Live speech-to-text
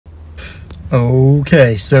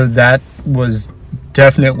Okay, so that was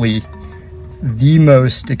definitely the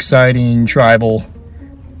most exciting tribal.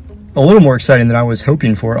 A little more exciting than I was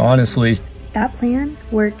hoping for, honestly. That plan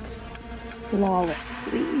worked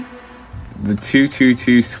flawlessly. The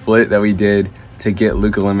 2-2-2 split that we did to get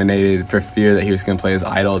Luke eliminated for fear that he was going to play his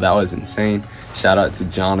idol, that was insane. Shout out to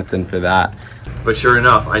Jonathan for that. But sure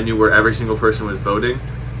enough, I knew where every single person was voting,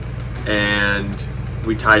 and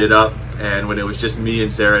we tied it up. And when it was just me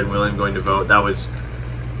and Sarah and William going to vote, that was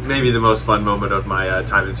maybe the most fun moment of my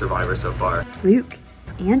time in Survivor so far. Luke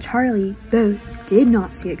and Charlie both did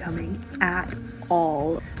not see it coming at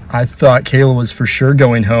all. I thought Kayla was for sure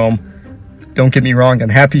going home. Don't get me wrong, I'm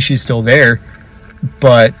happy she's still there,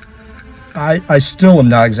 but I still am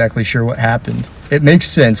not exactly sure what happened. It makes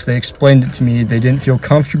sense. They explained it to me. They didn't feel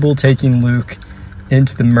comfortable taking Luke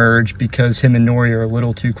into the merge because him and Nori are a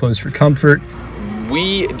little too close for comfort.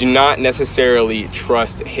 We do not necessarily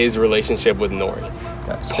trust his relationship with Nori.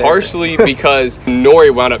 That's partially because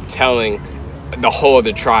Nori wound up telling the whole of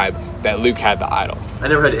the tribe that Luke had the idol. I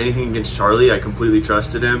never had anything against Charlie. I completely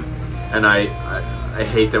trusted him, and I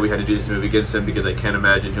hate that we had to do this move against him because I can't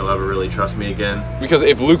imagine he'll ever really trust me again. Because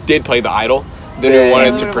if Luke did play the idol, then we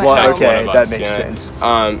wanted to protect one of us. That makes sense.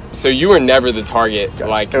 So you were never the target. Gotcha.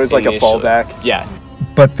 Like it was like initially. a fallback. Yeah.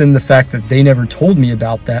 But then the fact that they never told me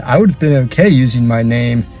about that, I would have been okay using my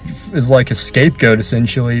name as like a scapegoat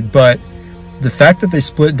essentially, but the fact that they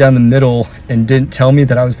split down the middle and didn't tell me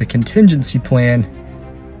that I was the contingency plan,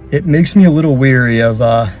 it makes me a little weary of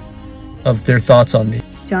their thoughts on me.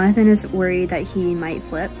 Jonathan is worried that he might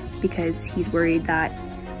flip because he's worried that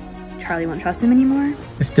Charlie won't trust him anymore.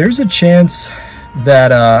 If there's a chance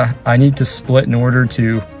that I need to split in order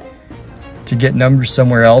to get numbers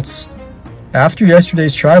somewhere else, after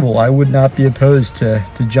yesterday's tribal, I would not be opposed to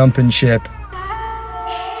jumping ship.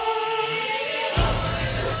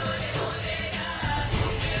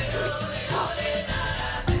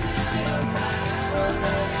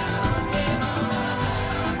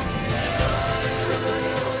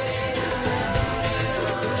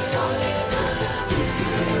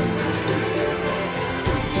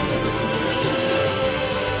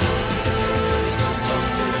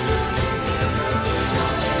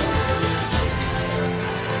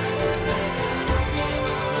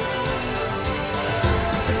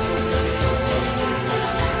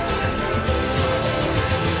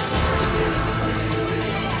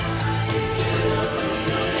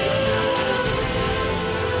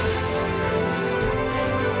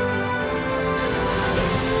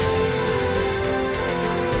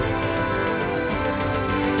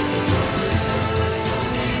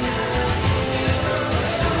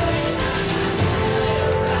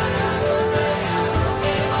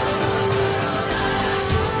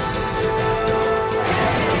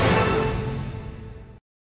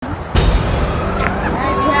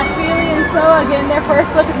 Getting their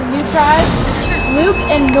first look at the new tribe. Luke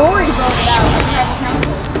and Nori voted out as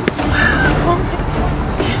tribal councils.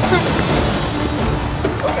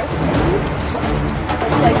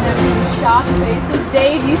 Like some shocked faces.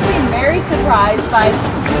 Dave, you seem very surprised by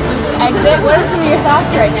Luke's exit. What are some of your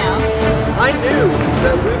thoughts right now? I knew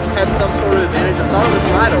that Luke had some sort of advantage. I thought it was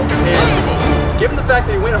vital, and given the fact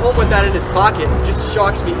that he went home with that in his pocket, it just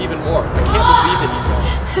shocks me even more. I can't believe that he's gone.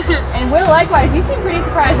 And Will, likewise, you seem pretty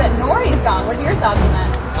surprised that Nori is gone. What are your thoughts on that?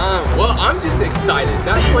 Well, I'm just excited.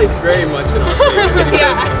 That plays very much in our favor.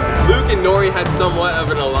 Yeah. Luke and Nori had somewhat of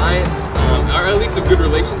an alliance, or at least a good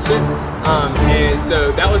relationship, and so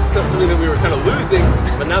that was something that we were kind of losing.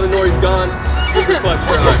 But now that Nori's gone, it's a clutch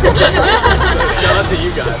for us. So, shout out to you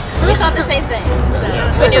guys. We thought the same thing, so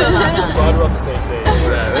we knew about that. Thought about the same thing.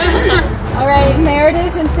 All right,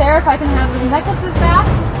 Meredith and Sarah, if I can have those necklaces back.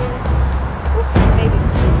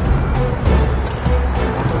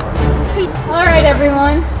 All right,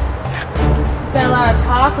 everyone. There's been a lot of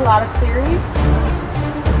talk, a lot of theories.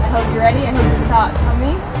 I hope you're ready. I hope you saw it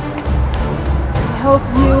coming. I hope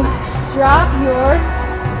you drop your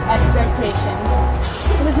expectations.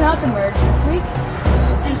 It is not the merge this week.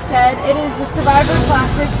 Instead, it is the Survivor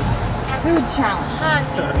Classic Food Challenge.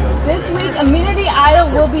 This week, Immunity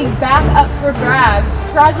Idol will be back up for grabs.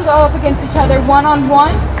 Tribes will go up against each other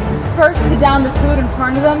one-on-one. First to down the food in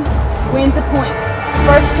front of them wins a point.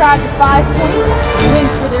 First tribe to 5 points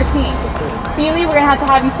wins for their team. Feely, we're going to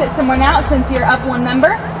have you sit someone out since you're up one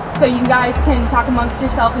member, so you guys can talk amongst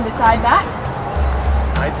yourself and decide that.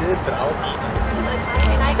 I did, but I'll eat.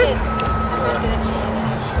 I did.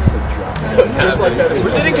 We're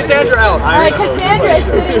sitting Cassandra out. All right, Cassandra is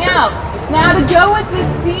sitting out. Now to go with the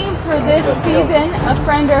theme for this season of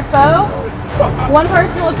Friend or Foe, one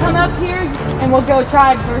person will come up here and we'll go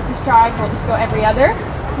tribe versus tribe. We'll just go every other.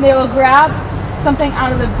 They will grab something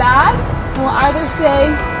out of the bag and will either say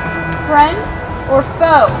friend or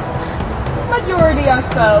foe. Majority are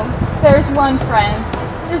foe. There's one friend.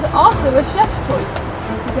 There's also a chef's choice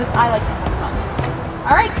because I like to have fun.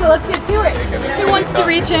 All right, so let's get to it. Who wants to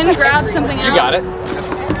reach in, grab something out? You got it.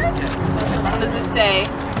 What does it say?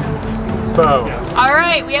 Foe. All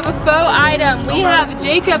right, we have a faux item. We have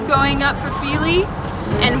Jacob going up for Feely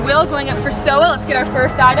and Will going up for Soa. Let's get our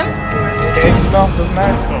first item. Okay, smell, doesn't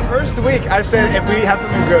matter. First week, I said if we have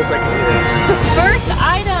something gross, I can eat it. First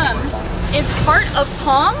item is part of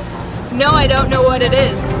palm. No, I don't know what it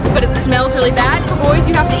is, but it smells really bad. Boys,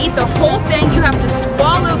 you have to eat the whole thing. You have to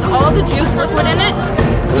swallow all the juice liquid in it.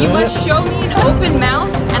 You must show me an open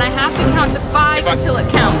mouth, and I have to count to 5 until it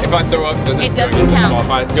counts. If I throw up, does it doesn't count.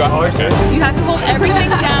 Do I? Okay. You have to hold everything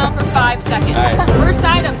down for 5 seconds. Right. First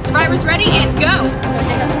item, survivors ready, and go.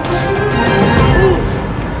 Ooh.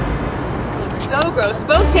 Looks so gross.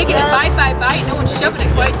 Both taking it bite by bite. No one's shoving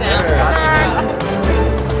it quite down.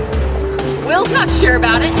 Will's not sure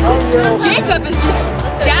about it. Jacob is just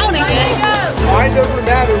downing it. Mind over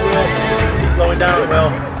matter, Will. He's slowing down,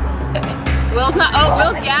 Will. Will's not. Oh,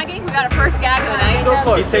 Will's gagging. We got our first gag of the night. So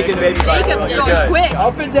close. He's taking baby bites. Jacob's going quick.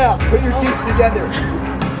 Up and down. Put your teeth together.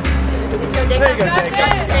 There you go,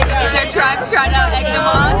 Jacob. They're trying to egg them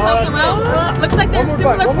on, help them out. Looks like they have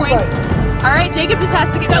similar points. All right, Jacob just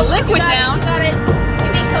has to get the liquid down. 1,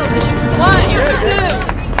 2,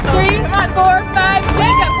 3, 4, 5.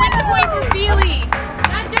 Jacob wins the point for Feely.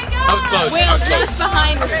 I was close. Will just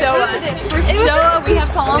behind with Soa. For Soa, we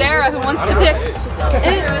have Sarah who wants to pick.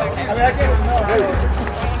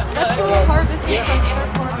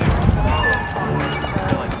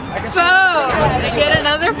 Foe. They get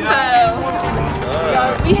another foe.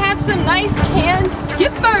 We have some nice canned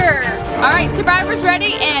skipper. All right, survivors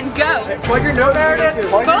ready and go. Plug your nose, Meredith.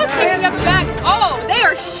 Both picking up a bag. Oh, they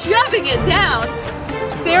are shoving it down.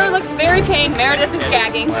 Sarah looks very pained. Meredith is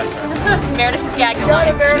gagging. Meredith is gagging. Got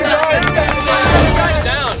it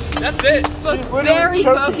down. That's it. Looks very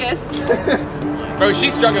focused. Bro,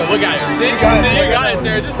 she's struggling. Look at her. See? You got it,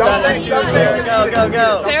 Sarah. Just stop. Go, Sarah.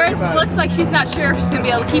 Go. Sarah looks like she's not sure if she's going to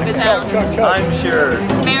be able to keep it down. I'm sure.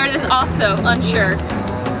 Meredith also unsure.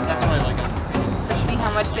 Let's see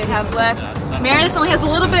how much they have left. Meredith only has a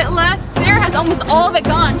little bit left. Sarah has almost all of it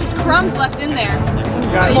gone. Just crumbs left in there.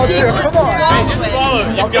 Come on, Sarah. Come on. Just swallow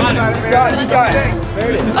it. You got it. You got it.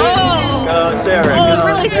 This is it. Oh, Go, Sarah. oh,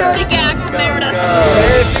 really dirty gag from Meredith.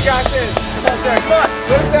 Meredith, you got this. Come on, Sarah. Come on.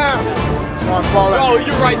 Put it down. Come on, swallow. Oh,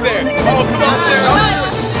 you're right there. Oh, come on, Sarah.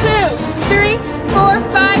 1, 2, 3, 4,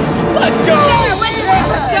 5. Let's go. Sarah wins the point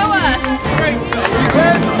for Soa. Great stuff.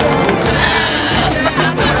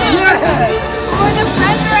 For the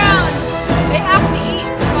friend round, they have to eat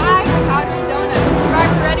 5 powdered donuts.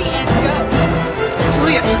 Survivor ready and go.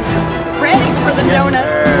 Julia, ready for the donuts.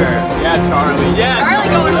 Yeah, Charlie. Yeah. Charlie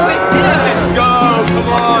going quick too. Let's go. Come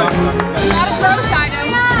on. Not a gross item.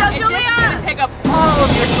 It's just gonna take up all of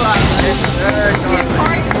your slice. It's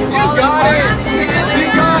hard to swallow. You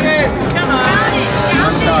got it. Come on.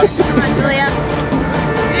 Come on, Julia.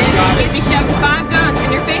 You'd be shoving 5 donuts in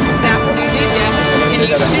your face this afternoon, did you? And you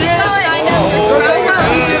should have signed up for Survivor.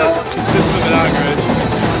 She's this with it on, Chris.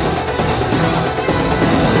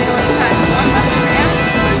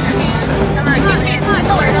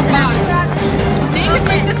 They could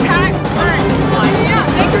break the tag.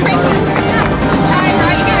 They could break the tag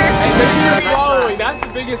right here. Hey, following. That's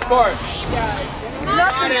the biggest part.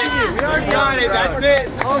 Got it. That's it.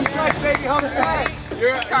 Home stretch, baby. Home stretch.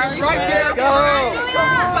 You're right there. Go.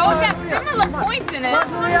 Both have similar points in it.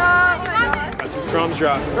 That's some crumbs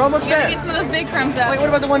drop. We're almost You gotta there. get some of those big crumbs up. Wait, what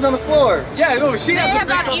about the ones on the floor? Yeah, no, she They has have a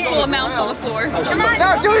big about crumbs equal on the amounts on the ground. floor. No,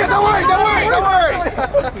 Julia, don't worry.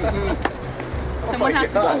 Someone has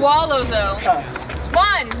to swallow though.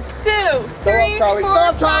 1, 2, 3, Charlie. 4, Go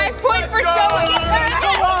up, 5 point for Soa.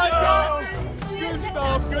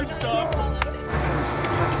 Good stuff.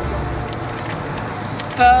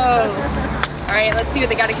 Oh. Alright, let's see what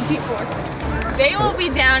they gotta compete for. They will be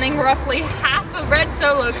downing roughly half a red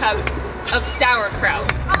Solo cup of sauerkraut.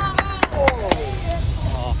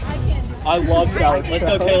 I love salad. Let's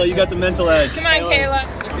go, Kayla. You got the mental edge. Come on, Kayla.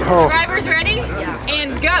 Survivors ready?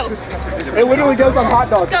 And go. It literally goes on hot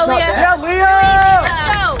dogs. Go, Leah. Yeah, Leah!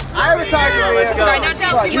 I have a tiger, Leah. Try not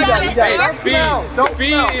to too much on the floor.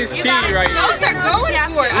 Speed is key right now. Both are going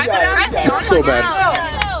for it. I'm impressed. So bad.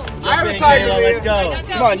 I have a tiger, Leah. Let's go.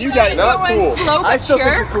 Come on, you got it. Not cool. Slow I but still think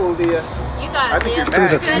sure. you're cool, Leah. You got it, Leah. Mad.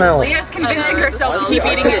 That smell. Leah's convincing herself to keep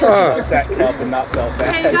eating it. That cup and not felt bad.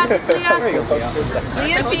 Okay, you got this, Leah.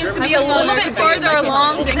 Leah seems to be a little bit farther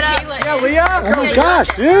along than Kayla Yeah, is. Leah. Oh my gosh,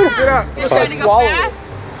 dude. Get up. You're trying to go fast.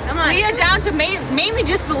 Come on. Leah down to mainly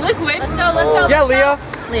just the liquid. Let's go, let's go. Yeah, Leah.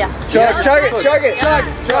 Leah. Chug, chug it, chug it, chug,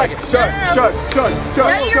 chug, chug, chug, chug,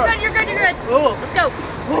 chug. No, you're good, you're good, you're good. Let's go.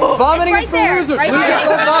 Vomiting It's is for right there, losers. right Losers there.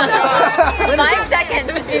 don't vomit. 5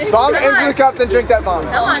 seconds. Vomit into the cup, then drink that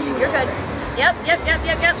vomit. Come on, you're good. Yep.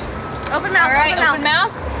 Open mouth, All right, open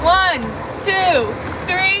mouth. 1, 2,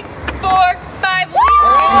 3, 4, 5.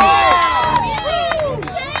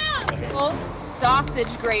 Old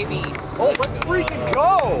sausage gravy. Oh, let's freaking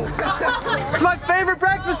go. It's my favorite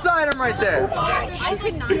breakfast item right there. I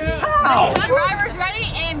could not. Survivors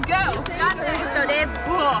ready and go. So, Dave.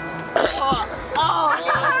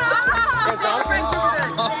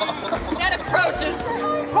 That approach is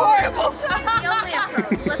horrible.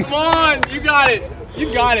 Come on, you got it.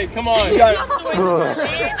 You got it. Come on. It's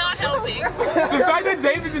not helping. The fact that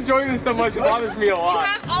David's enjoying this so much bothers me a You lot.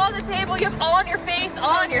 have all on the table. You have all on your face, all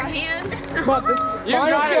on your hand. You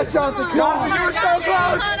got it. Jonathan, you were so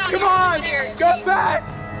close. Come on. Go fast.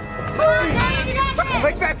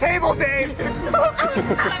 Lick that table, Dave. Oh,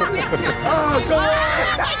 go on.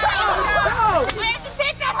 I have to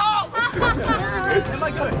take that home. Am I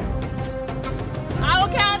good? I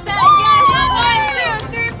will count that again.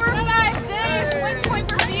 1, 2, 3, 4, 5. Dave wins point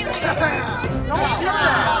for Feely.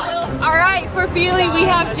 All right, for Feely we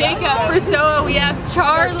have Jacob. For Soa we have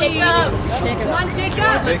Charlie. Come on,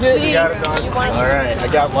 Jacob. Let's see. All right, I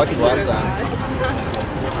got lucky last time.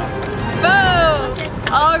 Boom.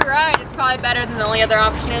 All right, it's probably better than the only other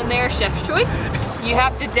option in there, Chef's Choice. You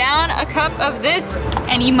have to down a cup of this,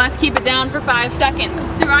 and you must keep it down for 5 seconds.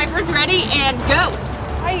 Survivors ready and go.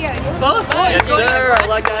 Both boys. Yes, sir. I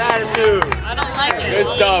like that attitude. I don't like it. Good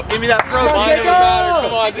stuff. Give me that protein. Mine doesn't matter.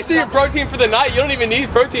 Come on. This is your protein for the night. You don't even need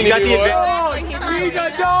protein anymore. He's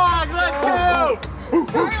a dog. Let's go.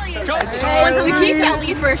 Charlie wants to keep that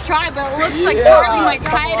lead first try, but it looks like Charlie might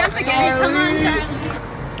tie it up again. Come on,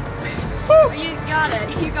 Charlie. You got it.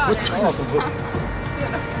 You got it.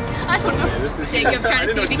 I don't know. Jacob trying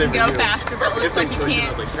to see if he can go faster, but it looks like he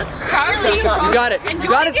can't. Charlie, you got it. You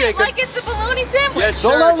got it, Jacob. Like it's a bologna sandwich. Yes, sir.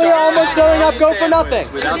 Don't let Leah almost filling up go for nothing.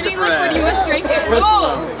 Is any liquid you must drink it?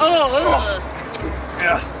 Oh.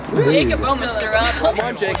 Jacob almost threw up. Come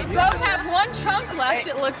on, Jacob. We both have 1 chunk left,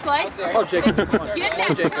 it looks like. Oh, Jacob. Get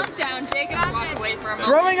that chunk down, Jacob. Walk away from him.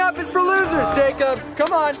 Throwing up is for losers, Jacob.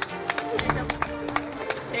 Come on.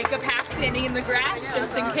 Jacob half standing in the grass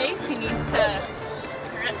just in case he needs to.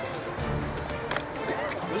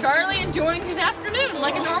 Charlie enjoying his afternoon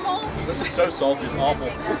like a normal. This is so salty. It's awful.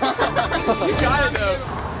 You got it though.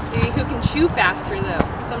 See who can chew faster though.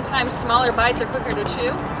 Sometimes smaller bites are quicker to chew.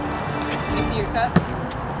 Let me see your cup.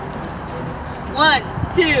 1,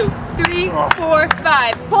 2, 3, 4,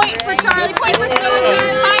 5. Point for Charlie. Point for Stone.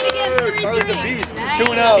 Tied again. 3-3. Charlie's a beast.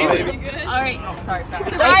 2-0, baby. All right. Sorry.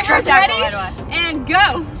 Survivors ready and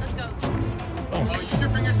go. Let's go. Oh, use your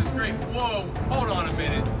fingers to scrape. Whoa. Hold on a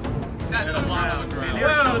minute. That's a lot on the ground.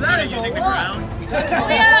 Whoa, that is using the ground.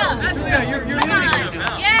 Julia! Julia, you're using the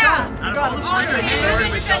ground. Yeah! Out of all the points I gave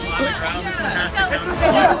her, we fell on the ground. This one has to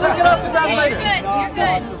count. Lick it up the ground You're later. good, you're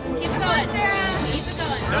good. Keep it going, Sarah. Keep it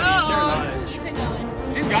going. Keep it going.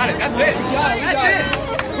 She's got it. That's it. That's it.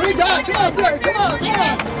 We got it. Come on, Sarah. Come on. Come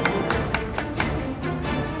on.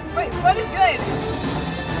 Wait, what is good?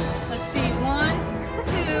 Let's see. 1,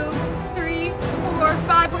 2, 3, 4,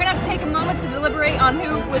 5. We're gonna have to take a moment to deliberate on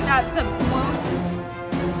who was at the most.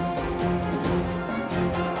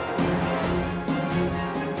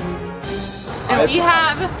 And we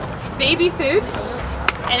have baby food,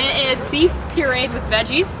 and it is beef pureed with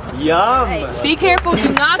veggies. Yum. Be careful,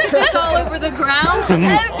 do not get this all over the ground.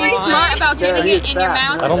 Be smart about getting it in your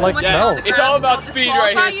mouth. I don't like smells. It's all about speed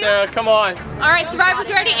right here, Sarah. Come on. All right, survivors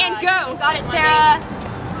ready and go. Got it, Sarah.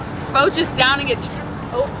 Boat just down and gets.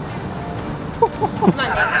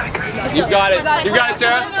 You got it. You got it,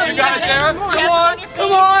 Sarah. You got it, Sarah. Come on.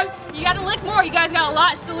 Come on. You gotta lick more. You guys got a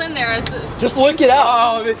lot still in there. Just lick it out.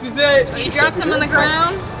 Oh, this is it. You drop some on the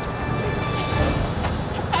ground.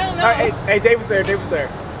 I don't know. All right, hey, Dave was there. Dave was there.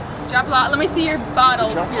 Drop a lot. Let me see your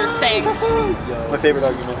bottle, your things. My favorite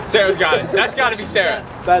argument. Sarah's got it. That's got to be Sarah.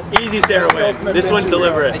 That's easy, Sarah wins. This one's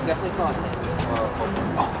deliberate.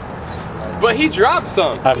 But he dropped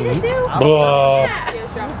some.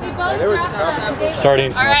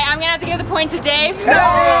 Sardines. All right, I'm gonna have to give the point to Dave.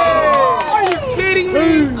 Are you kidding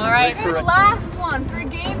me? All right, for the last one, for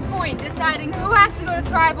game point, deciding who has to go to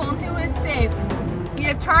tribal and who is safe. We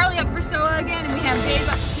have Charlie up for Soa again, and we have Dave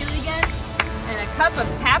up for Keely again, and a cup of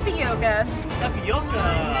tapioca.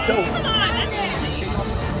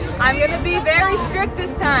 I'm gonna be very strict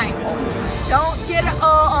this time. Don't get it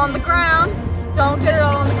all on the ground. Don't get it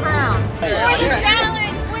all on the ground. Point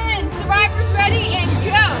challenge wins. Survivors ready and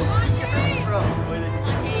go.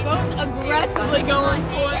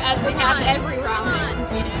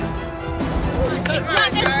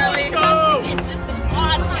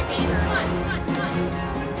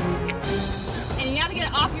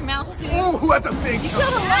 mouth too. Oh, that's a big shot.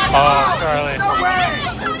 Oh, Charlie. No way!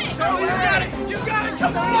 No way! You got it!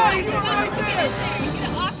 Come on! You got it right there! Get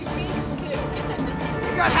it off your face too.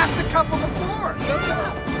 You got half the cup on the floor!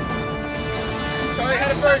 Charlie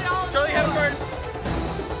had it first. Charlie had it first.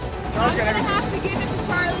 I'm gonna have to give it to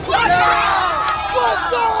Charlie. Let's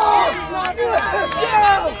go! Let's go!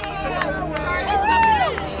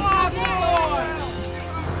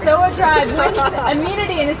 So a tribe wins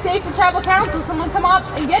immunity and is safe for tribal council. Someone come up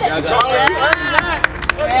and get it. Charlie, you earned that.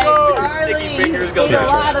 Hey, Charlie, ate a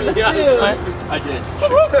lot of the food. I did.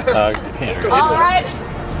 All right.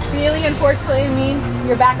 Feely, unfortunately, means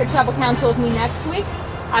you're back at tribal council with me next week.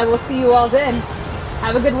 I will see you all then.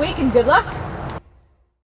 Have a good week and good luck.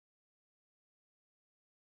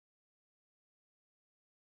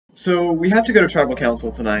 So we have to go to tribal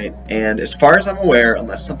council tonight, and as far as I'm aware,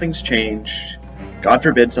 unless something's changed, God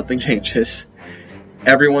forbid something changes,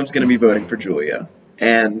 everyone's going to be voting for Julia.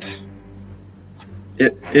 And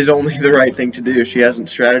it is only the right thing to do. She hasn't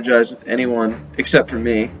strategized with anyone except for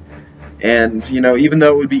me. And, you know, even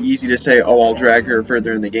though it would be easy to say, oh, I'll drag her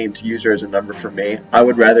further in the game to use her as a number for me, I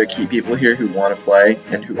would rather keep people here who want to play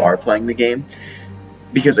and who are playing the game.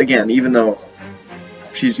 Because, again, even though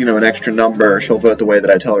she's, you know, an extra number, she'll vote the way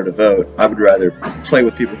that I tell her to vote, I would rather play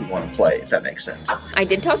with people who want to play, if that makes sense. I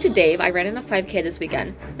did talk to Dave. I ran in a 5K this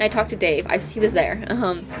weekend, and I talked to Dave. He was there.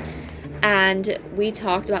 And we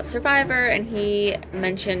talked about Survivor, and he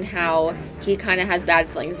mentioned how he kind of has bad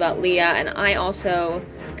feelings about Leah, and I also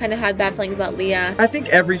kind of had bad feelings about Leah. I think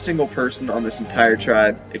every single person on this entire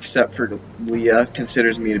tribe, except for Leah,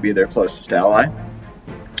 considers me to be their closest ally.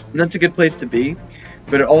 And that's a good place to be,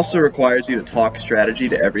 but it also requires you to talk strategy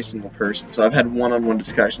to every single person. So I've had one-on-one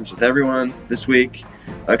discussions with everyone this week,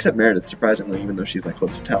 except Meredith, surprisingly, even though she's my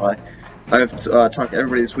closest ally. I've talked to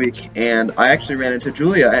everybody this week, and I actually ran into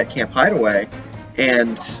Julia at Camp Hideaway,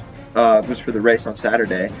 and it was for the race on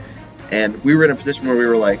Saturday, and we were in a position where we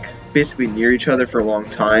were like basically near each other for a long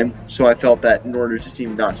time, so I felt that in order to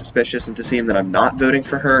seem not suspicious and to seem that I'm not voting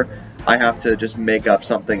for her, I have to just make up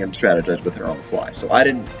something and strategize with her on the fly. So I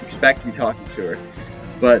didn't expect to be talking to her,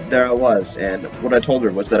 but there I was, and what I told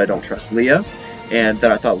her was that I don't trust Leah, and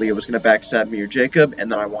that I thought Leah was going to backstab me or Jacob, and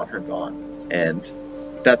that I want her gone. And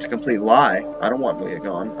that's a complete lie. I don't want Leah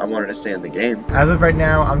gone. I want her to stay in the game. As of right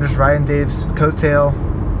now, I'm just riding Dave's coattail.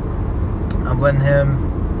 I'm letting him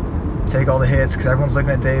take all the hits because everyone's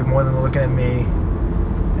looking at Dave more than they're looking at me.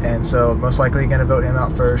 And so most likely going to vote him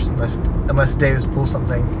out first unless Dave pulls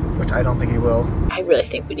something, which I don't think he will. I really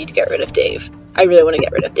think we need to get rid of Dave. I really want to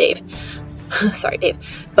get rid of Dave. Sorry,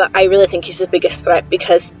 Dave. But I really think he's the biggest threat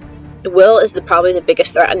because Will is probably the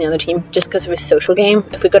biggest threat on the other team just because of his social game.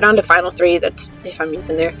 If we go down to final three, that's if I'm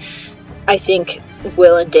even there, I think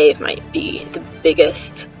Will and Dave might be the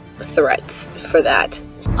biggest threats for that.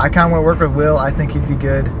 I kind of want to work with Will. I think he'd be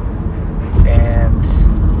good. And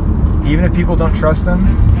even if people don't trust him,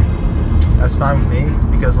 that's fine with me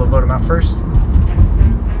because they'll vote him out first.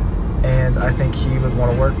 And I think he would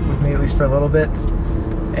want to work with me at least for a little bit.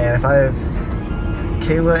 And if I have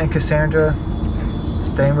Kayla and Cassandra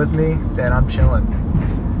staying with me, then I'm chilling.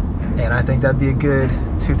 And I think that'd be a good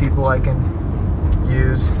 2 people I can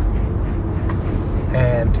use.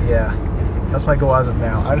 And yeah, that's my goal as of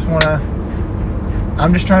now.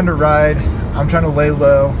 I'm just trying to ride. I'm trying to lay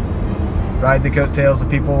low, ride the coattails of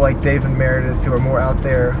people like Dave and Meredith who are more out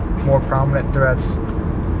there, more prominent threats,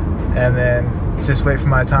 and then just wait for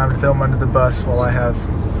my time to throw them under the bus while I have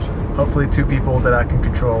hopefully 2 people that I can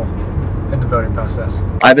control in the voting process.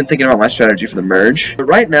 I've been thinking about my strategy for the merge. But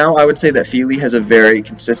right now, I would say that Feely has a very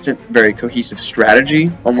consistent, very cohesive strategy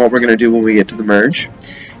on what we're going to do when we get to the merge.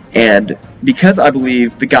 And because I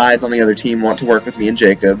believe the guys on the other team want to work with me and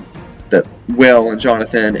Jacob, that Will and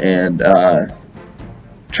Jonathan and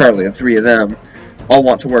Charlie, the 3 of them, all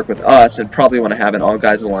want to work with us and probably want to have an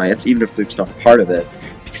all-guys alliance, even if Luke's not a part of it,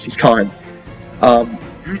 because he's gone.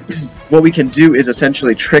 What we can do is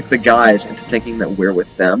essentially trick the guys into thinking that we're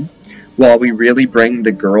with them, while we really bring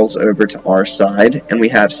the girls over to our side, and we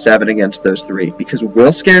have 7 against those 3, because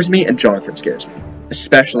Will scares me and Jonathan scares me.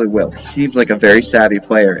 Especially Will. He seems like a very savvy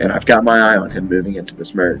player, and I've got my eye on him moving into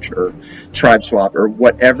this merge, or tribe swap, or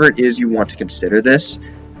whatever it is you want to consider this.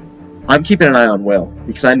 I'm keeping an eye on Will,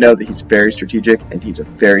 because I know that he's very strategic, and he's a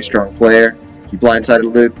very strong player. He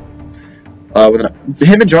blindsided Luke.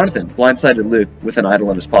 Him and Jonathan blindsided Luke with an idol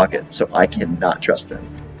in his pocket, so I cannot trust them.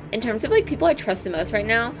 In terms of like people I trust the most right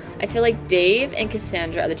now, I feel like Dave and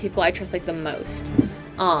Cassandra are the people I trust like the most.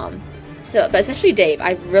 But especially Dave.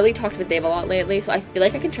 I've really talked with Dave a lot lately, so I feel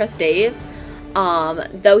like I can trust Dave.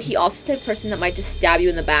 Though he also is the type of person that might just stab you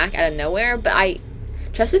in the back out of nowhere, but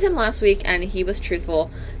trusted him last week and he was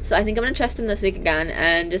truthful. So I think I'm going to trust him this week again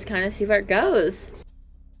and just kind of see where it goes.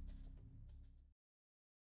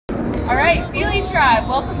 Alright, Feely Tribe,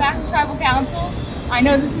 welcome back to Tribal Council. I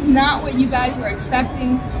know this is not what you guys were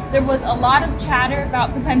expecting. There was a lot of chatter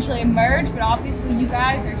about potentially a merge, but obviously you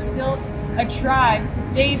guys are still a tribe.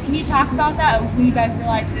 Dave, can you talk about that when you guys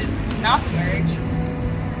realized it was not the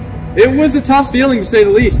merge? It was a tough feeling to say the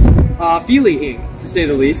least. Feeling to say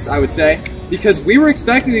the least, I would say, because we were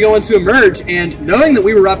expecting to go into a merge, and knowing that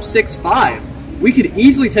we were up 6-5, we could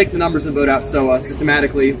easily take the numbers and vote out SOA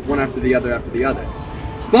systematically, one after the other.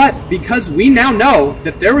 But because we now know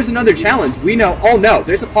that there was another challenge, we know, oh no,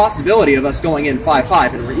 there's a possibility of us going in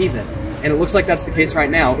 5-5 and we're even. And it looks like that's the case right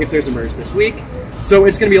now if there's a merge this week. So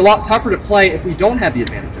it's going to be a lot tougher to play if we don't have the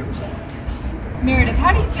advantage over someone. Meredith,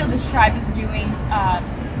 how do you feel this tribe is doing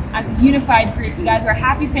as a unified group? You guys were a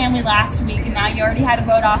happy family last week and now you already had to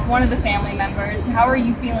vote off one of the family members. How are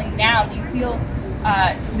you feeling now? Do you feel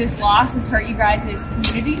this loss has hurt you guys'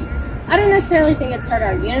 unity? I don't necessarily think it's hurt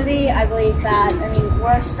our unity. I believe that,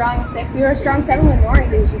 we're a strong 6. We were a strong 7 with Nori,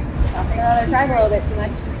 who was just talking to the other tribe a little bit too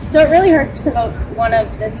much. So it really hurts to vote one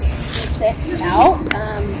of the 6 out.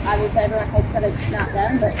 Obviously, everyone hopes that it's not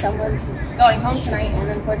them, but someone's going home tonight, and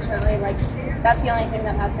unfortunately, that's the only thing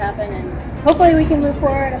that has to happen. And hopefully we can move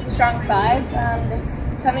forward as a strong 5 this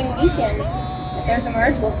coming weekend. If there's a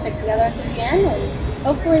merge, we'll stick together to the end, and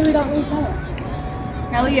hopefully we don't lose balance.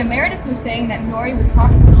 Now, Leah, Meredith was saying that Nori was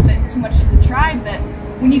talking a little bit too much to the tribe, but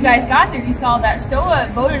when you guys got there, you saw that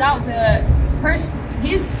SOA voted out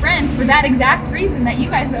his friend for that exact reason that you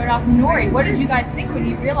guys voted out Nori. What did you guys think when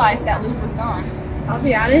you realized that Luke was gone? I'll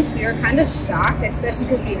be honest, we were kind of shocked, especially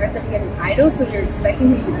because we heard that he had an idol, so we were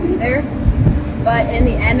expecting him to be there. But in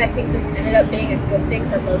the end, I think this ended up being a good thing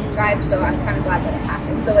for both tribes, so I'm kind of glad that it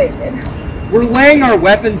happened the way it did. We're laying our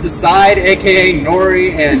weapons aside, aka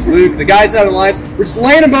Nori and Luke, the guys out of the alliance. We're just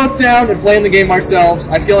laying them both down and playing the game ourselves.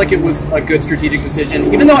 I feel like it was a good strategic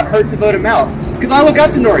decision, even though it hurt to vote him out. Because I look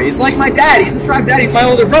up to Nori. He's like my dad. He's the tribe dad. He's my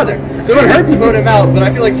older brother. So it hurt to vote him out, but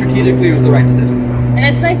I feel like strategically it was the right decision. And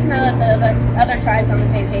it's nice to know that the other tribes on the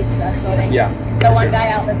same page as us voting. Yeah. The one guy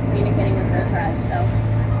out that's communicating with their tribe, so.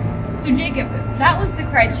 So Jacob, that was the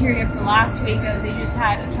criteria for last week of they just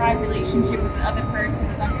had a tribe relationship with the other person,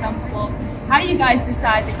 was uncomfortable. How do you guys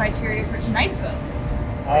decide the criteria for tonight's vote?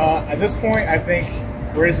 At this point, I think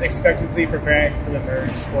we're just expectantly preparing for the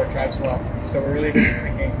merge for Tribe Swap. So we're really just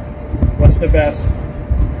thinking, what's the best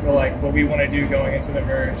for what we want to do going into the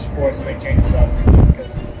merge before something changes up. Because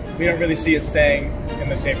we don't really see it staying in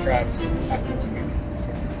the same tribes after this week.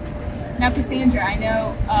 Now, Cassandra, I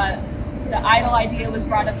know the idol idea was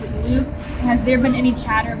brought up with Luke. Has there been any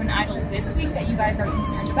chatter of an idol this week that you guys are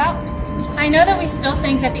concerned about? I know that we still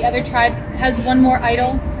think that the other tribe has one more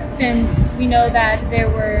idol, since we know that there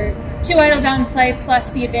were 2 idols out in play plus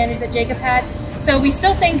the advantage that Jacob had. So we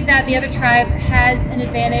still think that the other tribe has an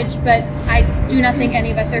advantage, but I do not think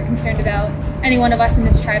any of us are concerned about any one of us in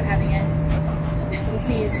this tribe having it. So we'll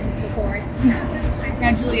see as things go forward.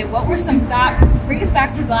 Now, Julia, what were some thoughts? Bring us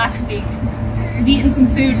back to last week. You've eaten some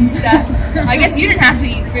food and stuff. I guess you didn't have to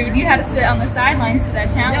eat food. You had to sit on the sidelines for that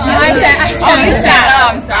challenge. No, I sat. Oh,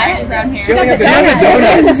 I'm sorry. Brown hair. She only had the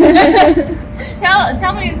donuts.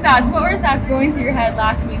 Tell me your thoughts. What were your thoughts going through your head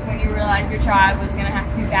last week when you realized your tribe was going to have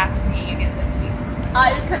to be back with me again this week?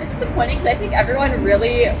 It was kind of disappointing because I think everyone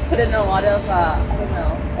really put in a lot of,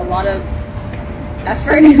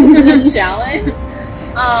 effort into the challenge.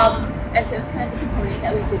 And so it was kind of disappointing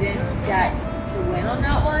that we didn't get the win on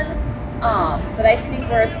that one. But I think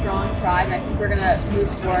we're a strong tribe, and I think we're gonna move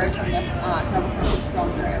forward from this tribal council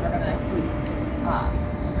stronger, and we're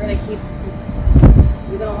gonna keep just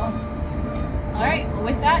moving along. All right. Well,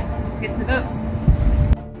 with that, let's get to the votes.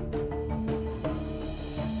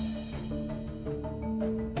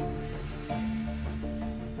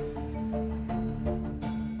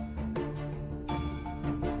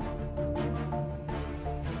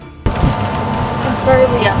 I'm sorry,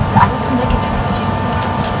 Leah. I don't think I can trust you.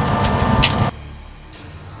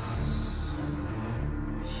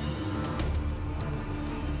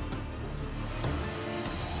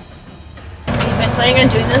 We've been planning on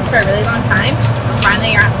doing this for a really long time. We're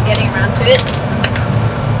finally getting around to it.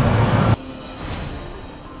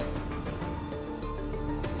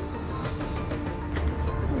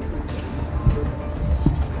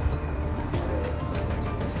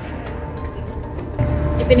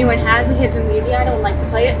 If anyone has a hidden immunity idol and would like to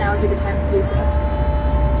play it, now would be the time to do so.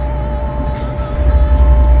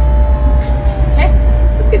 Okay,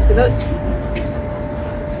 let's get to the votes.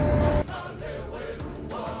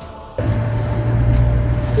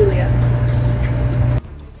 Julia.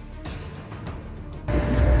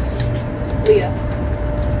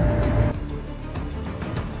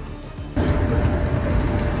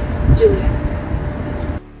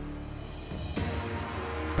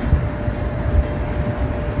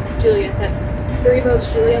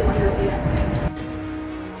 votes Julia, 1 vote Leah.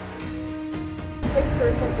 6th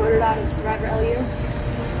person voted out of Survivor LU,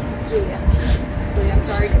 Julia. Julia, I'm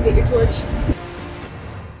sorry, come get your torch.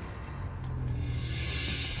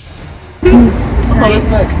 Holy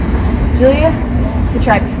smoke. Julia, the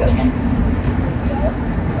tribe is spoken.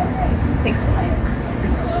 Thanks for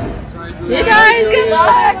playing. See you guys, good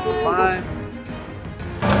luck! Bye.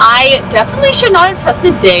 I definitely should not have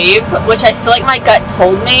trusted Dave, which I feel like my gut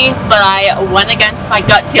told me, but I went against my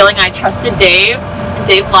gut feeling. I trusted Dave, and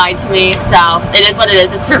Dave lied to me, so it is what it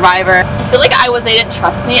is. It's Survivor. I feel like they didn't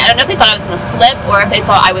trust me. I don't know if they thought I was going to flip or if they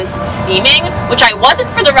thought I was scheming, which I wasn't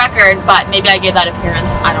for the record, but maybe I gave that appearance.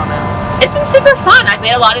 I don't know. It's been super fun. I've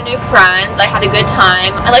made a lot of new friends. I had a good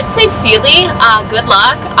time. I'd like to say Feely, good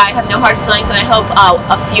luck. I have no hard feelings, and I hope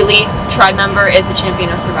a Feely tribe member is the champion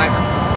of Survivor.